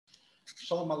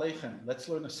Shalom Aleichem. Let's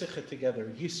learn a Sikha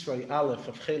together. Yisroi Aleph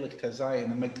of Chelik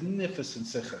Tazayin, a magnificent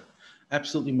Sikha.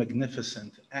 Absolutely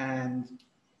magnificent. And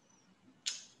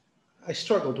I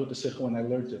struggled with the Sikha when I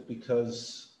learned it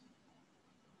because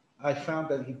I found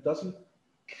that he doesn't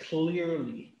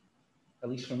clearly, at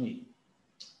least for me,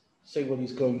 say what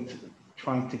he's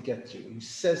trying to get to. He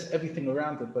says everything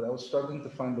around it, but I was struggling to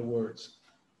find the words.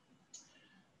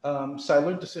 So I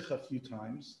learned the Sikha a few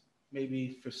times.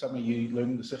 Maybe for some of you,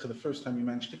 learning the Sikha the first time you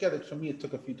managed to get it. For me, it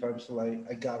took a few times till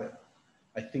I got it.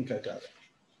 I think I got it.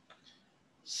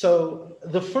 So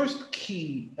the first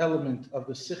key element of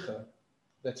the Sikha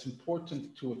that's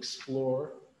important to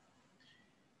explore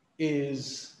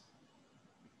is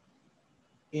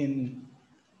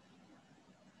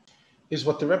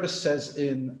what the Rebbe says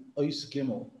in Ois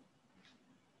Gimel.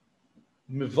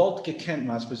 Mivolt gekent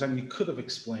masbezan, we could have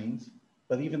explained,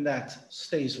 but even that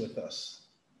stays with us.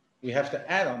 We have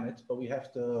to add on it, but we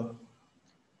have to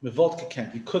mivolt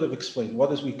gekent. We could have explained.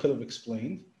 What is we could have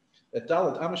explained? That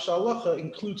Dalet Amish Halacha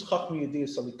includes Chachma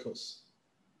Yediyas Alikus.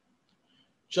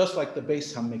 Just like the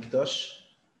Beis Hamikdash,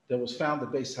 there was found the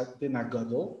Beis Din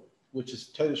HaGadol, which is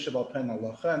Torah Shebal Pen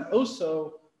Halacha, and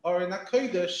also Aron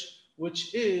HaKodesh,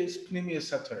 which is Pnimiyas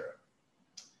HaTorah.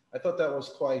 I thought that was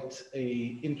quite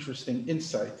an interesting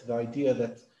insight, the idea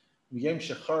that it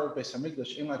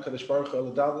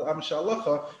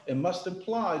must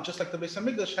imply, just like the Beis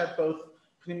Hamikdash had both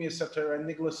Pnimiyas HaTorah and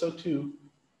Nigla, so too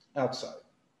outside,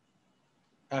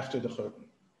 after the Churban.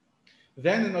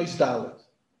 Then in Ois Dalet,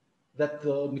 that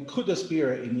the Nikudas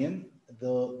Bira Inyan,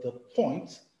 the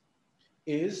point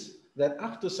is that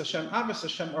Achdus Hashem, Avos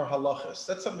Hashem are halachas.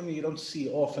 That's something that you don't see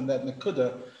often, that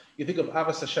Nikuda. You think of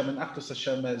Avos Hashem and Achdus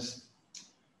Hashem as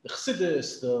the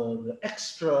chassidus, the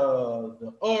extra,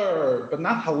 the but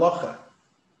not halacha.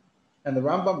 And the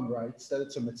Rambam writes that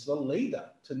it's a mitzvah leida,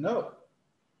 to know.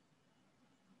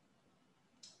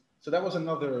 So that was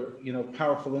another,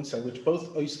 powerful insight, which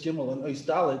both Ois Gimel and Ois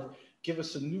Dalet give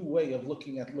us a new way of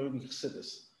looking at learning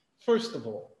chassidus. First of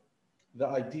all, the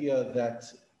idea that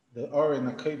the Aron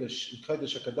HaKodesh,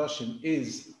 Kodesh HaKadoshim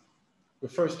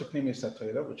refers to Pnimiyas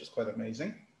HaTorah, which is quite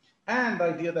amazing, and the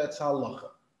idea that it's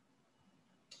halacha.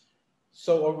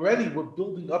 So already we're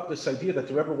building up this idea that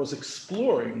the Rebbe was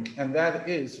exploring, and that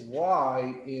is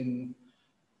why in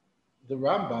the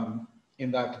Rambam,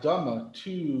 in the Akdama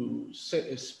to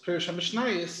Pirush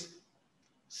HaMishnayos,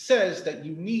 says that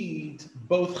you need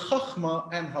both Chachma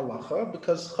and Halacha,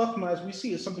 because Chachma, as we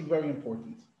see, is something very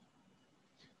important.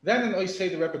 Then in Oisei,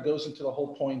 the Rebbe goes into the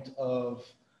whole point of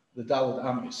the Daled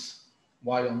Amos.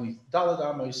 Why only Daled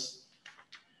Amos?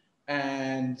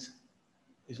 And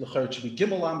is L'chayr should be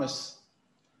Gimel Amos.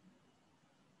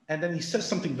 And then he says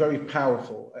something very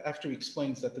powerful after he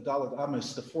explains that the Daled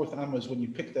Amos, the fourth Amos, when you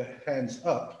pick the hands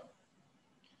up,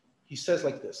 he says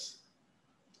like this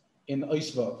in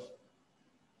Ois Vav.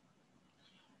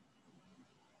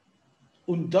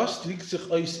 Und das drückt sich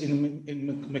aus in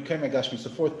Mekem Agashmis, the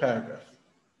fourth paragraph.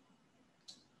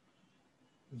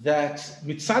 That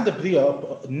mitzad bria,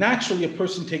 naturally a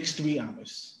person takes three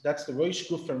amos. That's the rosh,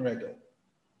 guf, and regel.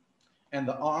 And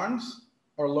the arms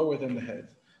are lower than the head.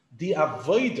 The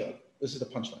avoida, this is the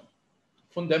punchline.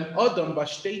 Von dem Adam,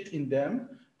 was steht in them,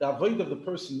 the avoida of the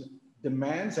person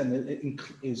demands and it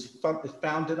is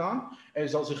founded on,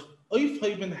 as als ich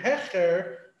aufheben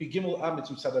hecher begimel amit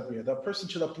mitzad bria. That person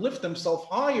should uplift himself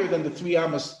higher than the three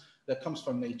amos that comes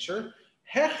from nature.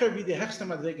 Higher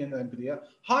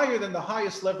than the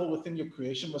highest level within your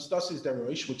creation, was das is the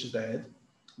rosh, which is the head,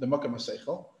 the makam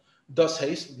haseichel. Das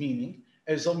heißt, meaning,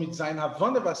 mit sein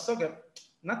havana vasaga,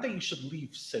 not that you should leave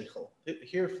seichel.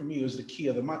 Here for me is the key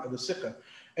of the sikha.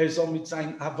 Mit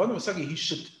sein havana vasaga, he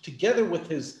should, together with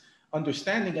his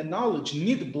understanding and knowledge,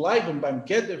 nid bleiben beim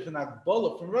geder von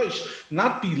agbala from rosh,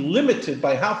 not be limited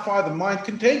by how far the mind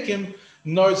can take him,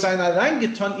 nor sein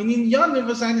reingetan in inyanim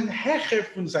was einen hecher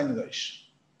von sein rosh.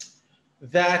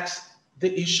 That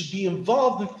he should be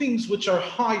involved in things which are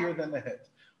higher than the head.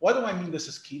 Why do I mean this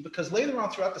is key? Because later on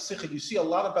throughout the Sikha, you see a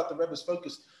lot about the Rebbe's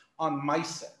focus on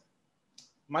Maisa.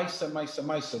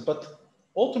 But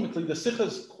ultimately, the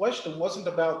Sikha's question wasn't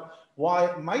about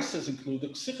why Maisa is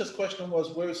included. The Sikha's question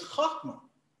was, where is Chachma?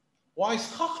 Why is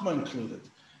Chachma included?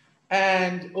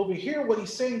 And over here, what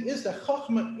he's saying is that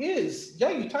Chachma is,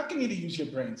 you're talking to use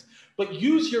your brains, but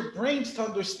use your brains to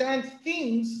understand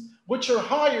things which are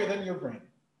higher than your brain.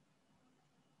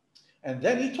 And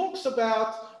then he talks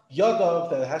about Yadav,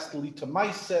 that has to lead to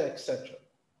Maisa, etc.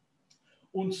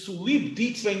 Und sulib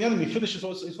die zwei Yanim, he finishes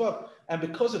also his verb. And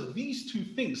because of these two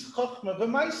things, Chachma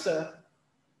and Maisa,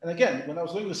 and again, when I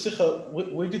was learning the Sikha,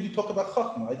 where did he talk about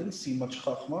Chachma? I didn't see much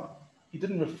Chachma. He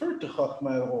didn't refer to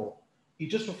Chachma at all. He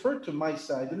just referred to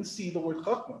Maisa. I didn't see the word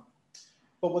Chachma.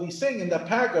 But what he's saying in that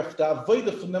paragraph, the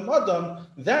Avodah from the Adam,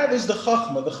 that is the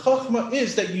Chachma. The Chachma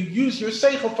is that you use your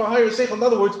Seichel for higher Seichel. In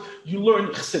other words, you learn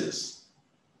Chassidus.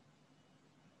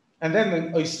 And then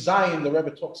in Ois Zayin, the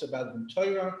Rebbe talks about it in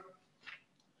Torah,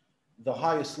 the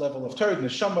highest level of Torah, the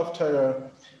Neshama of Torah.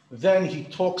 Then he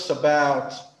talks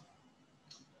about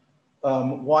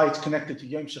why it's connected to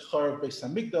Yom Shechar Beis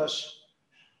Hamikdash.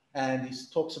 And he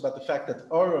talks about the fact that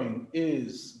Aron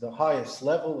is the highest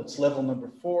level. It's level number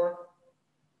 4.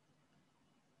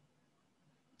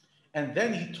 And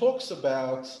then he talks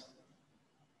about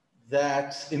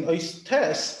that in Ois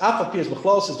Tes,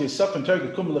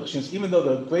 even though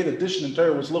the great addition in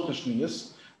Torah was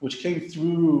Luchas, which came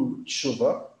through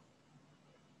Tshuva,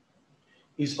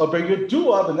 is Aber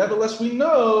Yodua, but nevertheless we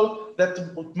know that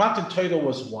the Matan Torah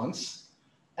was once.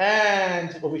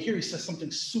 And over here he says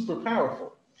something super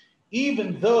powerful.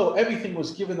 Even though everything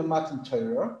was given in Matan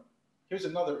Torah, here's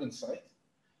another insight.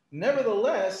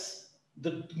 Nevertheless,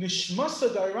 the Nishmasa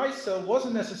Dairaisa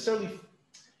wasn't necessarily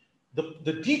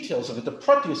the details of it, the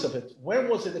pratius of it. When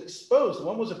was it exposed?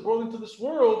 When was it brought into this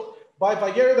world? By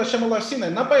Vayered Hashem al Sinai,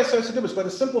 not by Asar Sedibus, by the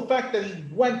simple fact that he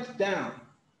went down.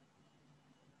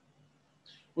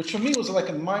 Which for me was like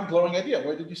a mind-blowing idea.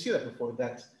 Where did you see that before?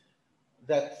 That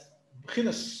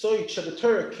B'chinas Soit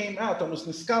Shadeh came out and was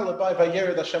niskala by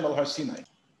Vayered Hashem al Sinai.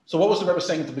 So what was the Rebbe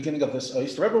saying at the beginning of this?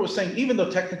 The Rebbe was saying, even though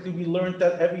technically we learned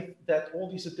that all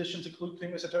these additions, including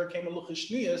Pnimis HaTorah, came in Luchas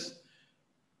Shniyos,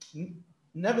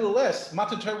 nevertheless,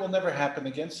 Matan Torah will never happen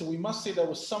again. So we must say that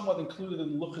was somewhat included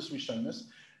in Luchas Rishonos.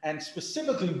 And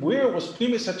specifically, where was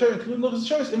Pnimis HaTorah included in Luchas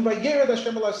Rishonos? In Vayered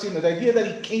Hashem al Sinai, the idea that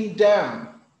he came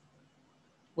down,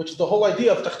 which is the whole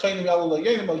idea of Tachtonim Yal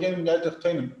Yanim Al Yanim Yal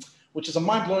Tachtonim, which is a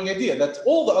mind-blowing idea that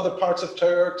all the other parts of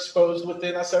Torah are exposed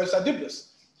within Aseres Adiblis.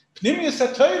 Pnimius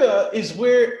HaTorah is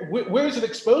where is it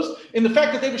exposed? In the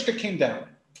fact that Eibishter came down.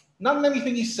 Not in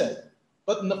anything he said,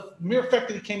 but in the mere fact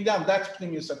that he came down, that's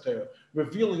Pnimius HaTorah,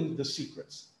 revealing the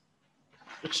secrets.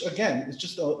 Which again is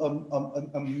just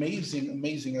an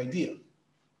amazing idea.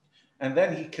 And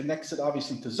then he connects it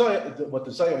obviously to Zohar, what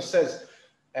the Zohar says,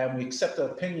 and we accept the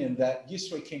opinion that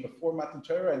Yisro came before Matan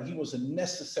Torah and he was a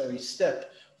necessary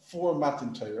step for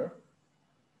Matan Torah.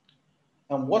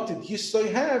 And what did Yisro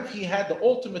have? He had the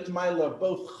ultimate mila of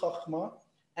both Chachma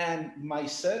and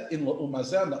Maaseh in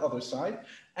La'umazeh on the other side.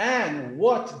 And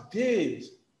what did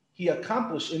he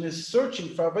accomplish in his searching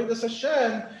for Avodas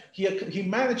Hashem? He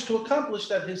managed to accomplish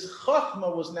that his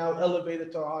Chachma was now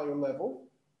elevated to a higher level.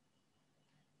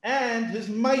 And his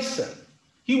Maaseh.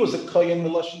 He was a Kohen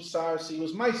Miloshin Sars, he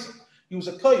was Maaseh. He was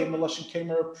a Kohen Miloshin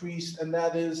Kemer, a priest, and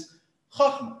that is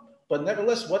Chachma. But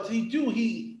nevertheless, what did he do?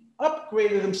 He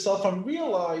upgraded himself and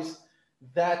realized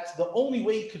that the only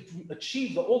way he could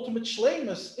achieve the ultimate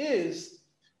shleimus is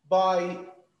by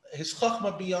his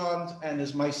chachma beyond and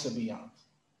his maisa beyond.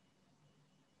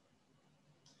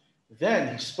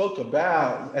 Then he spoke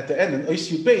about, at the end, in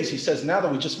Ois Yud Beis, he says, now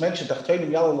that we just mentioned,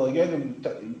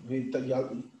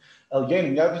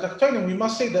 we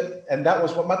must say that, and that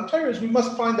was what Matan Torah is, we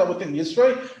must find out within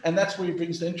Yisrael, and that's where he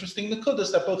brings the interesting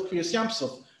Nekudas that both Kriyas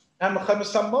Yamsuf and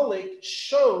Mechames HaMolek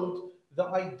showed the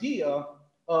idea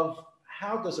of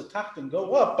how does a tachton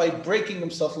go up by breaking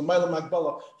himself l'mayla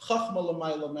magbala, chachma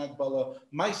l'mayla magbala,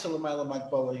 maisa l'mayla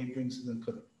magbala. He brings it in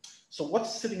Kudah. So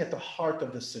what's sitting at the heart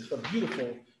of this sikha? A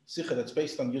beautiful sikha that's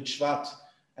based on Yud Shvat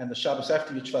and the Shabbos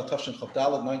after Yud Shvat, Tafshin Chav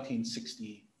Daled,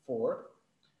 1964.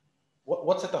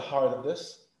 What's at the heart of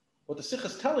this? What the sikha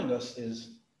is telling us is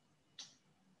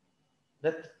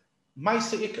that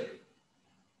maisa ikar,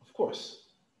 of course.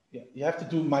 Yeah, you have to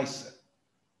do Maisa.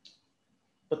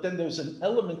 But then there's an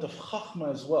element of Chachma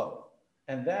as well.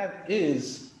 And that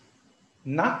is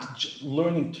not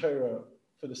learning Torah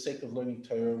for the sake of learning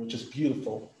Torah, which is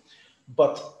beautiful.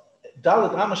 But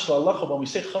Daled Amash La'alacha, when we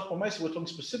say Chachma Maisa, we're talking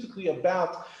specifically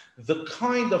about the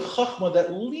kind of Chachma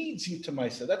that leads you to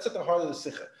Maisa. That's at the heart of the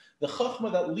Sikha. The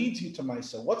Chachma that leads you to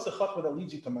Maisa. What's the Chachma that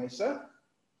leads you to Maisa?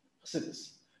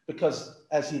 Chassidus. Because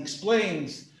as he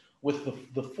explains, with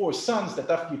the 4 sons, that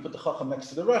Dafka, you put the Chacham next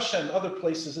to the Rasha and other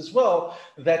places as well,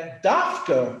 that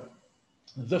Dafka,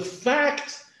 the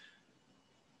fact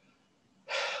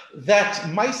that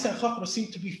Maisa and Chacham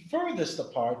seem to be furthest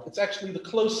apart, it's actually the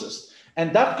closest. And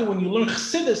Dafka, when you learn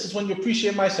Chassidus, is when you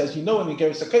appreciate Maisa. As you know, in the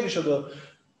Geras HaKodesh, the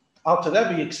Alter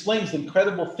Rebbe explains the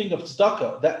incredible thing of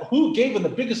Tzedakah, that who gave him the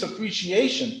biggest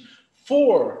appreciation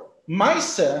for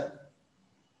Maisa?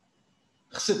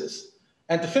 Chassidus.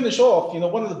 And to finish off,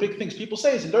 one of the big things people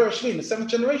say is in Dor HaShvi, in the 7th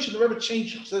generation, the Rebbe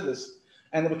changed Chassidus.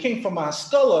 And it became from a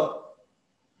Haskalah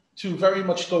to very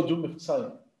much go do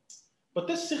Mitzayim. But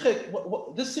this sikh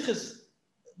is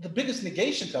the biggest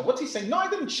negation to that. What's he saying? No, I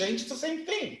didn't change. It's the same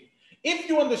thing. If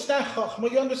you understand Chachma,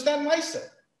 you understand Maaseh.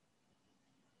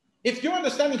 If you're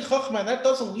understanding Chachma and that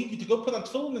doesn't lead you to go put on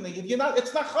tefillin, and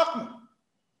it's not Chachma.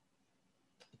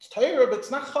 It's Torah, but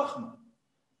it's not Chachma.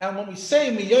 And when we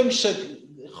say Miyom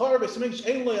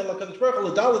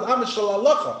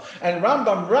and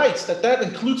Rambam writes that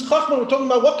includes Chachma, we're talking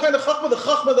about what kind of Chachma? The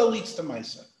Chachma that leads to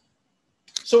Maaseh.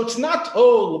 So it's not,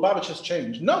 Lubavitch has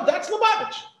changed. No, that's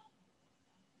Lubavitch.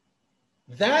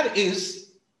 That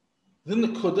is the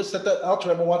Nekudas that the Alter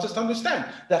Rebbe wants us to understand.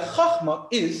 That Chachma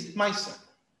is Maaseh.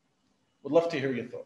 Would love to hear your thoughts.